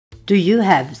Do you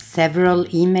have several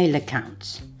email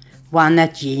accounts? One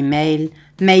at Gmail,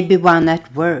 maybe one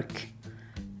at work.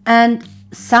 And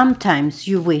sometimes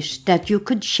you wish that you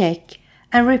could check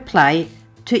and reply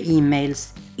to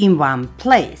emails in one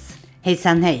place.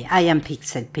 Hejsan hej, I am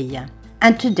PixelPia.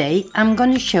 And today I'm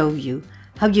going to show you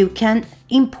how you can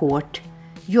import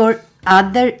your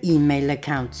other email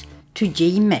accounts to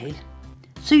Gmail,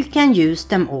 so you can use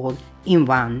them all in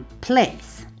one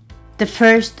place. The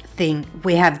first thing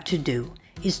we have to do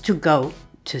is to go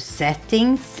to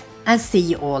Settings and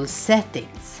see all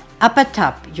settings. Up at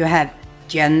top you have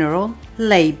General,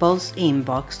 Labels,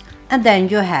 Inbox, and then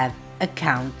you have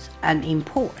Accounts and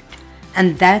Import.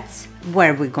 And that's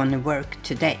where we're going to work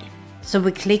today. So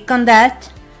we click on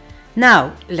that.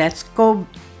 Now let's go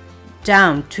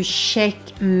down to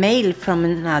check mail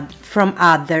from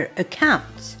other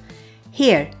accounts.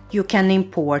 Here you can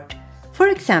import, for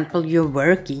example, your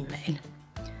work email.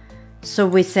 So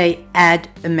we say add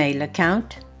a mail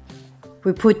account.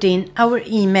 We put in our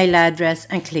email address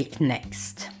and click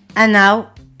next. And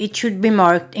now it should be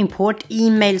marked import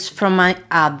emails from my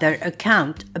other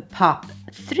account, a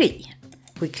POP3.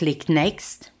 We click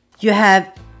next. You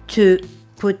have to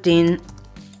put in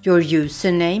your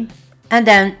username and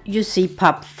then you see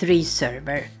POP3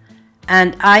 server.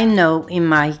 And I know in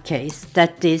my case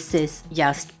that this is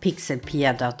just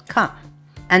pixelpia.com.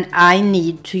 And I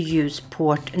need to use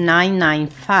port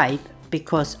 995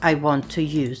 because I want to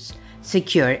use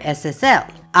secure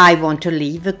SSL. I want to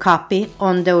leave a copy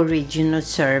on the original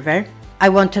server. I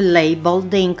want to label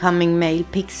the incoming mail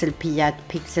PixelPia at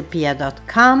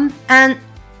pixelpia.com, and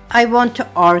I want to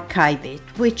archive it,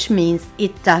 which means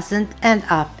it doesn't end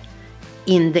up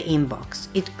in the inbox.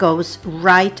 It goes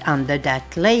right under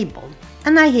that label.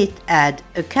 And I hit add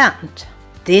account.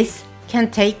 This can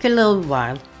take a little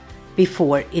while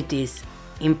before it is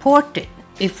imported.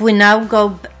 If we now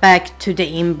go back to the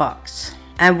inbox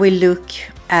and we look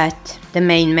at the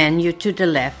main menu to the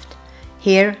left,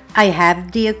 here I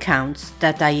have the accounts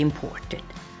that I imported.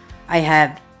 I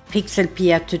have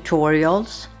PixelPia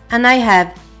tutorials and I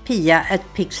have Pia at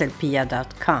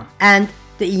pixelpia.com. And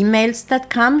the emails that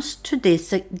comes to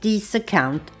this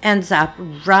account ends up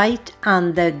right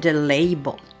under the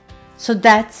label. So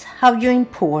that's how you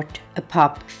import a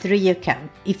POP3 account.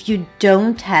 If you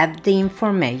don't have the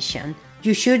information,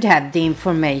 you should have the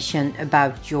information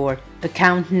about your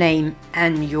account name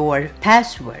and your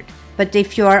password. But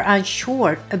if you are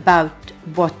unsure about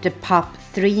what the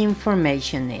POP3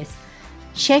 information is,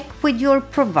 check with your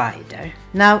provider.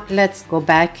 Now let's go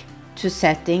back to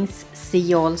settings,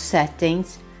 see all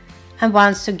settings, and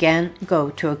once again go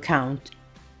to account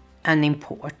and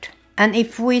import. And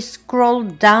if we scroll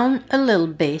down a little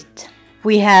bit,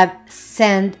 we have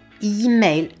send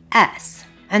email as.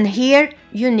 And here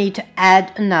you need to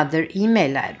add another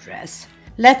email address.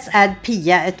 Let's add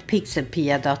Pia at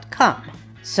pixelpia.com.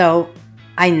 So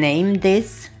I name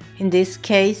this, in this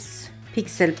case,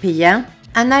 PixelPia,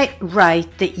 and I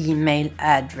write the email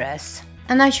address.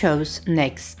 And I chose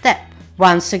next step.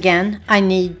 Once again, I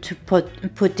need to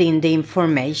put in the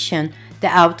information, the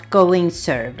outgoing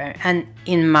server, and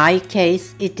in my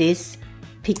case it is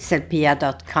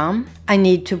pixelpia.com. I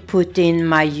need to put in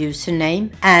my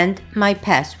username and my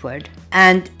password,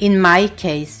 and in my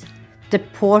case the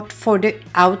port for the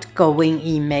outgoing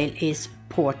email is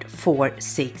port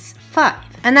 465,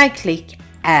 and I click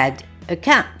add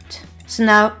account. So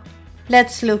now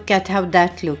let's look at how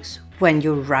that looks when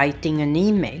you're writing an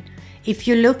email. If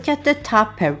you look at the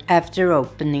top here after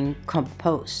opening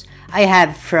Compose, I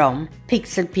have from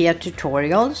PixelPia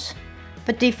tutorials,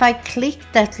 but if I click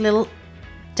that little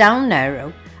down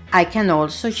arrow, I can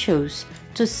also choose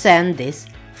to send this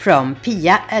from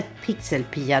Pia at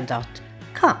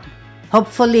pixelpia.com.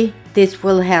 Hopefully this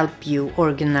will help you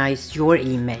organize your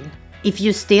email. If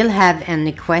you still have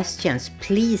any questions,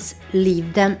 please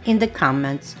leave them in the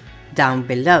comments down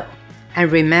below.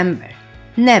 And remember,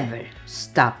 never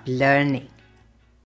stop learning.